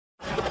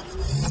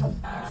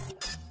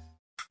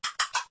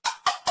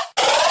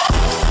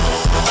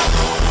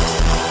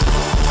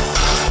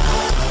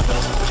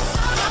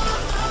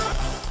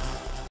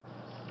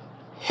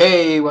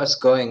Hey, what's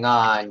going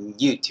on,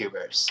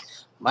 YouTubers?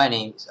 My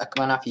name is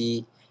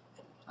Akmal.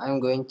 I'm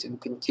going to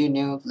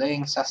continue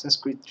playing Assassin's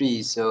Creed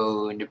 3.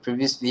 So, in the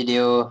previous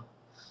video,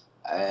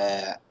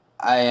 I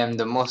am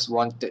the most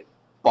wanted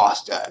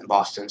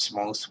Boston's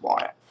most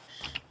wanted.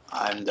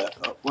 I'm the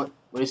what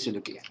is it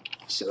looking at?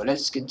 So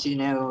let's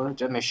continue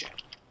the mission.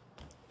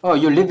 Oh,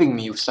 you're leaving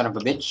me, you son of a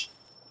bitch!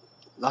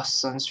 Lost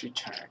Son's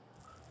return.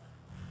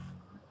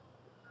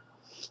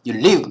 You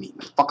leave me,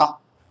 motherfucker!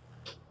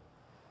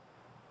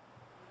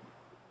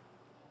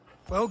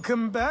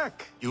 Welcome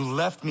back. You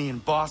left me in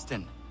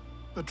Boston.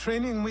 The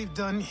training we've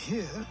done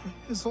here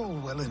is all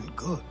well and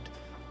good,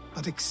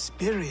 but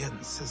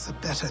experience is a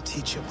better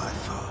teacher by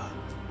far.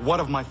 What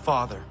of my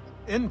father?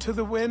 Into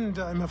the wind,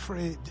 I'm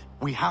afraid.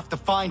 We have to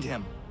find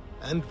him.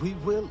 And we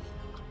will,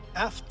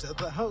 after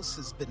the house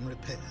has been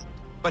repaired.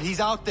 But he's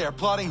out there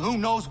plotting who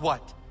knows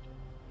what.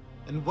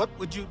 And what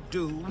would you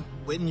do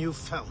when you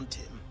found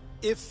him?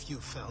 If you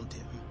found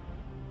him?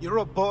 You're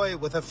a boy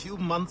with a few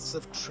months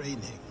of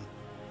training.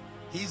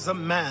 He's a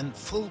man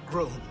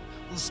full-grown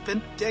who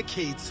spent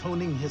decades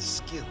honing his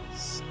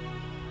skills.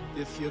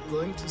 If you're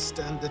going to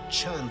stand a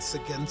chance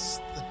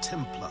against the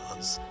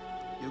Templars,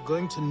 you're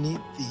going to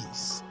need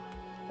these.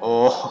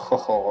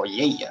 Oh,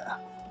 yeah.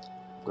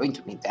 Going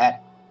to need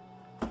that.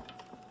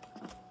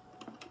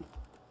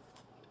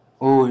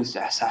 Oh, it's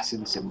the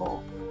assassin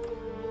symbol.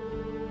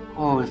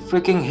 Oh, the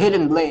freaking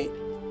hidden blade.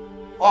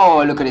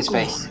 Oh, look at his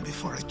face. Go on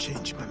before I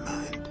change my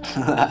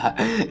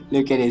mind.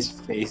 Look at his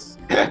face.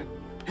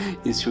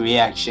 His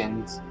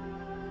reactions.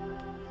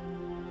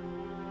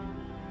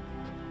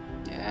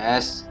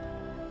 Yes.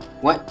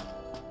 What?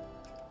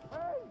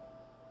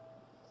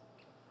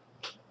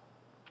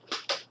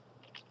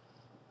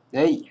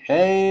 Hey,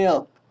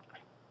 help!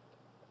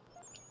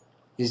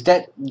 Is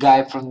that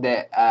guy from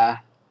the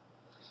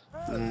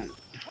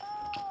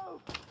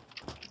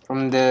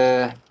from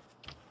the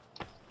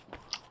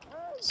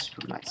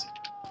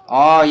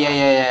oh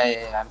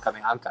yeah,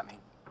 I'm coming.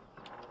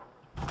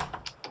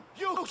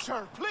 You,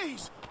 sir,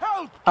 please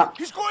help!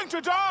 He's going to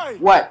die!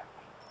 What?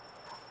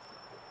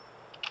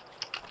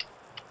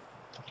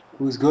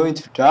 Who's going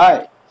to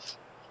die?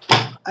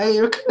 I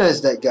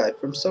recognize that guy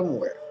from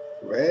somewhere.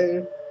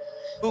 Where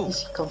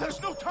is he coming?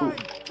 There's no time!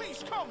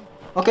 Please come!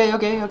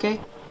 Okay.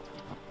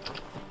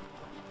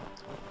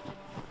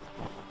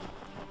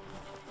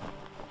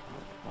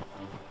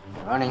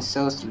 Running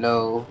so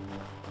slow,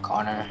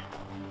 Connor,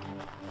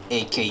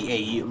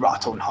 aka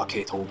Raton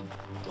Haketon.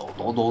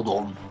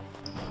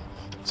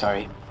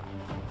 Sorry.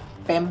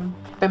 Bim.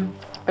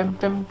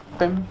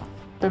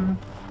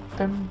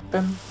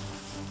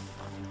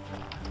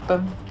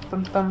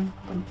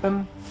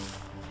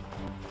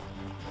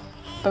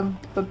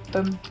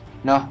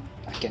 No,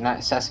 I cannot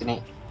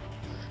assassinate.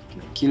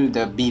 Kill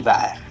the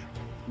beaver.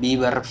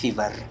 Beaver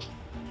fever.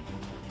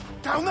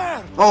 Down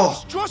there! Oh!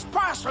 He's just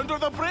passed under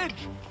the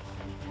bridge!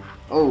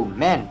 Oh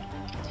man.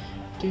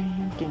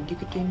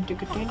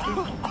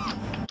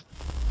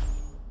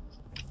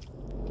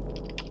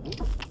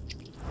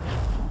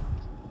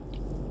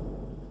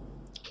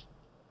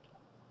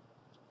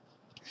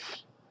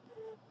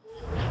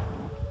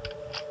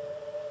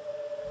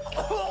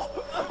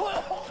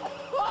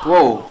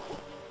 Whoa.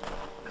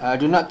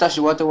 Do not touch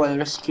the water while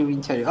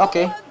rescuing Terry.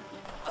 Okay.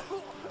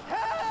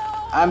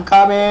 I'm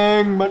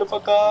coming,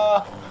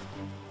 motherfucker.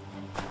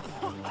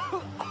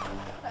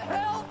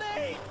 Help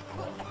me!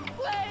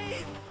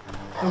 Please!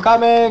 I'm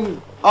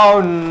coming.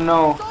 Oh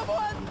no.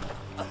 Someone!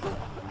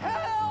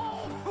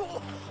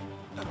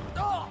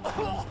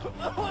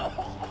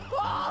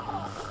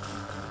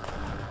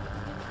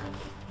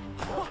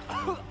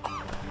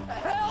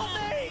 Help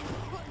me!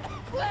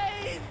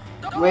 Please!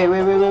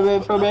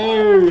 Wait for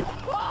me.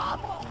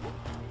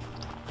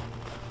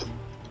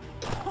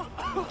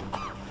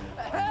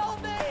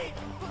 Help me!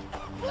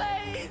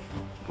 Please!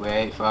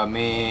 Wait for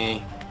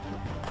me.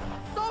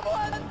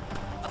 Someone!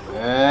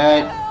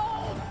 Wait.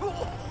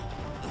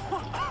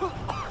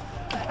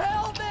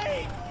 Help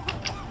me!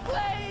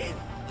 Please!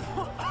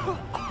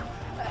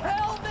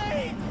 Help me!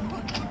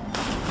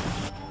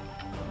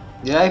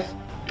 Did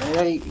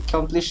I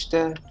accomplish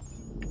the...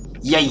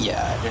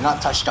 Yeah, do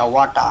not touch the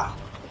water.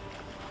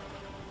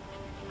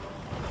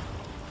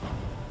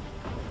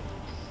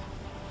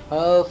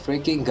 Oh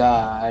freaking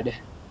god.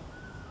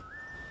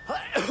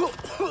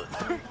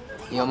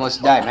 You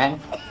almost died, man.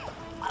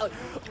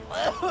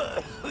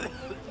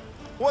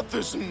 What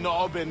this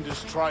knob-end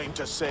is trying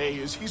to say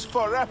is he's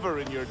forever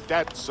in your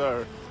debt,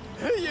 sir.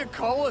 Who you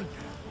calling?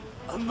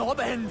 A knob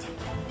end?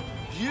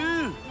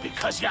 You,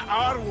 because you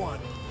are one.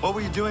 What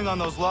were you doing on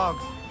those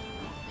logs?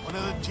 One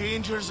of the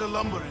dangers of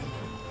lumbering.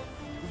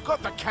 We've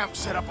got the camp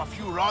set up a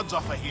few rods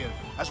off of here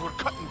as we're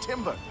cutting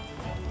timber.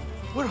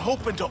 We're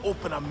hoping to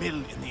open a mill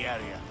in the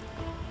area.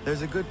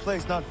 There's a good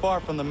place not far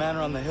from the manor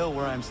on the hill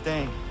where I'm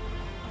staying.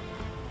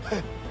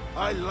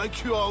 I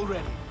like you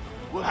already.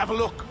 We'll have a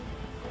look.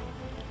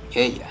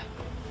 Yeah.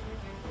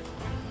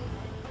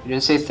 You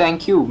didn't say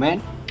thank you,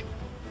 man.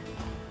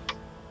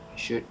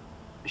 Should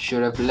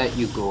have let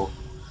you go.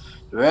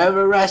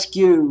 Forever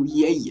rescue,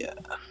 yeah.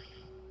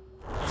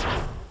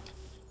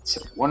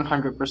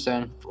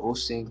 100% full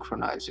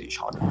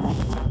synchronization.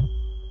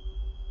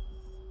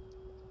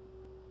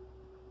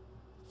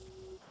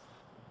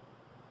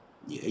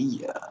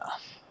 Yeah.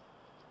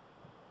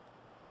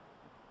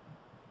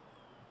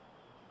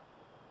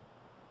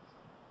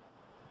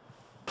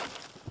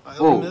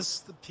 I'll miss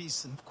the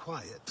peace and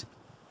quiet,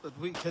 but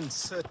we can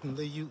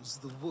certainly use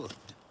the wood.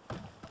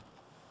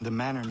 The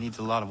manor needs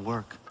a lot of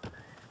work.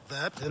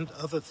 That and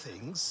other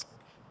things.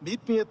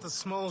 Meet me at the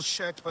small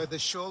shack by the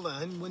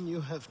shoreline when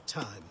you have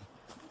time.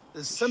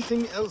 There's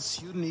something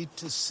else you need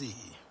to see.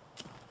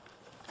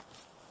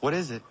 What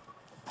is it?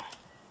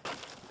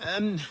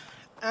 An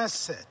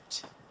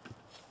asset.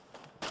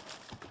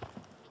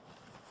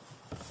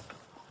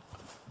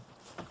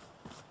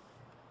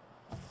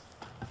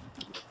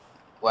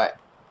 What?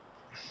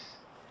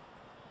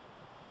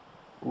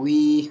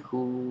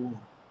 Wee-hoo.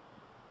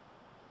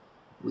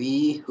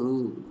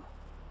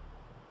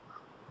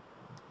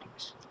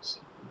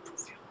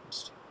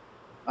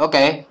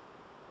 Okay.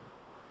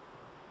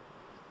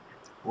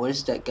 What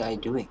is that guy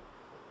doing?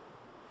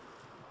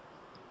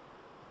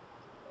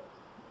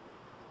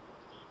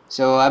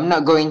 So I'm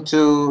not going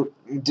to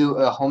do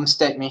a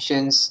homestead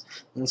missions.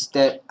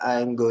 Instead,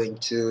 I'm going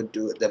to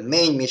do the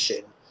main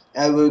mission.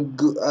 I will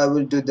do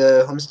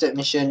the homestead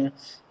mission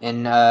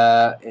in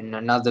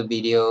another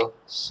video.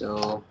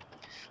 So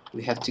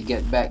we have to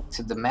get back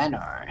to the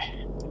manor.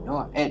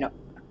 No, no.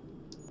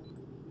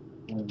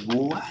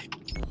 What?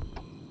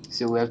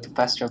 So we have to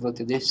fast travel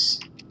to this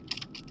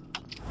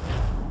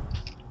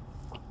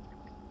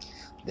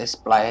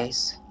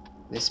place.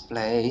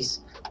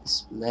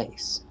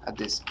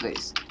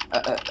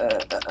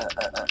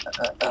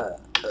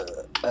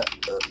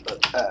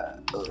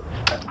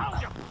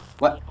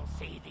 What? People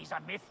say these are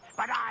myths,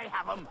 but I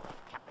have them.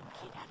 Captain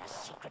Kidd had a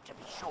secret, to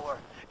be sure.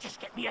 Just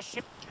get me a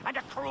ship and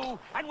a crew,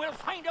 and we'll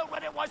find out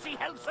what it was he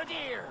held so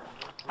dear.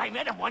 I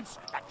met him once,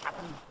 that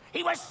captain.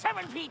 He was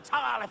 7 feet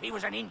tall if he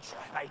was an inch.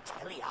 I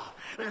tell ya,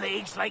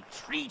 legs like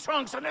tree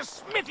trunks and a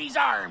smithy's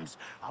arms.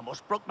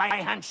 Almost broke my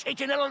hand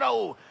shaking it'll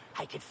know.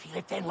 I could feel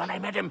it then when I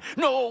met him.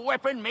 No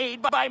weapon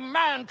made by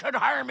man could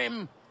harm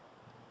him.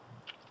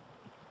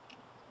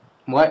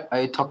 What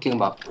are you talking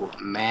about,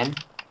 man?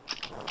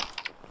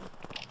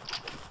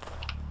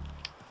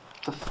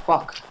 The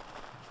fuck?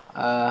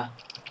 The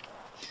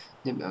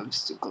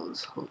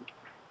obstacles.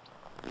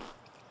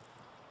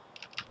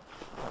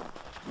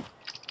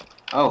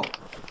 Oh.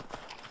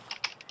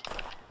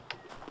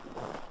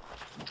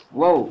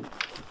 Whoa.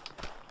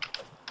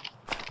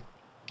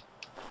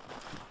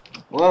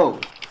 Whoa.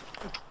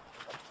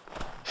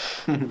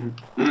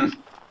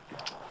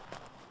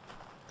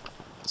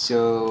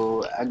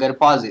 So I gotta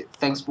pause it.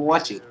 Thanks for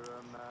watching.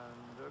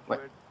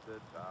 What?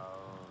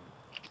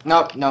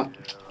 No, no.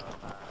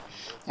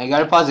 I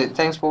gotta pause it.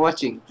 Thanks for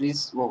watching.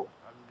 Please. Whoa.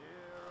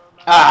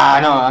 Ah,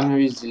 no, I'm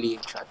easily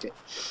attracted.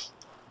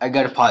 I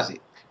gotta pause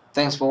it.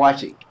 Thanks for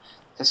watching.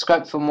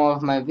 Subscribe for more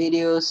of my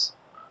videos.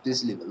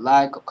 Please leave a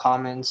like or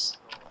comments.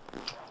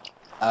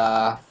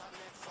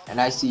 And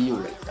I see you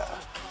later,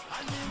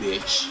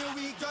 bitch.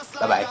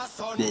 Bye bye.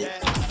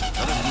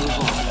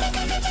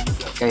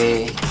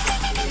 Okay.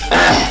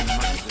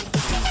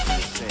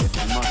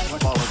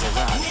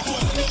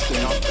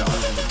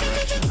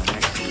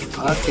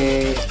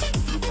 Okay.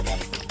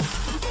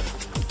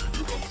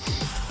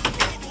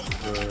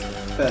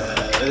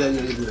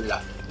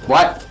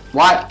 What?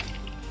 What?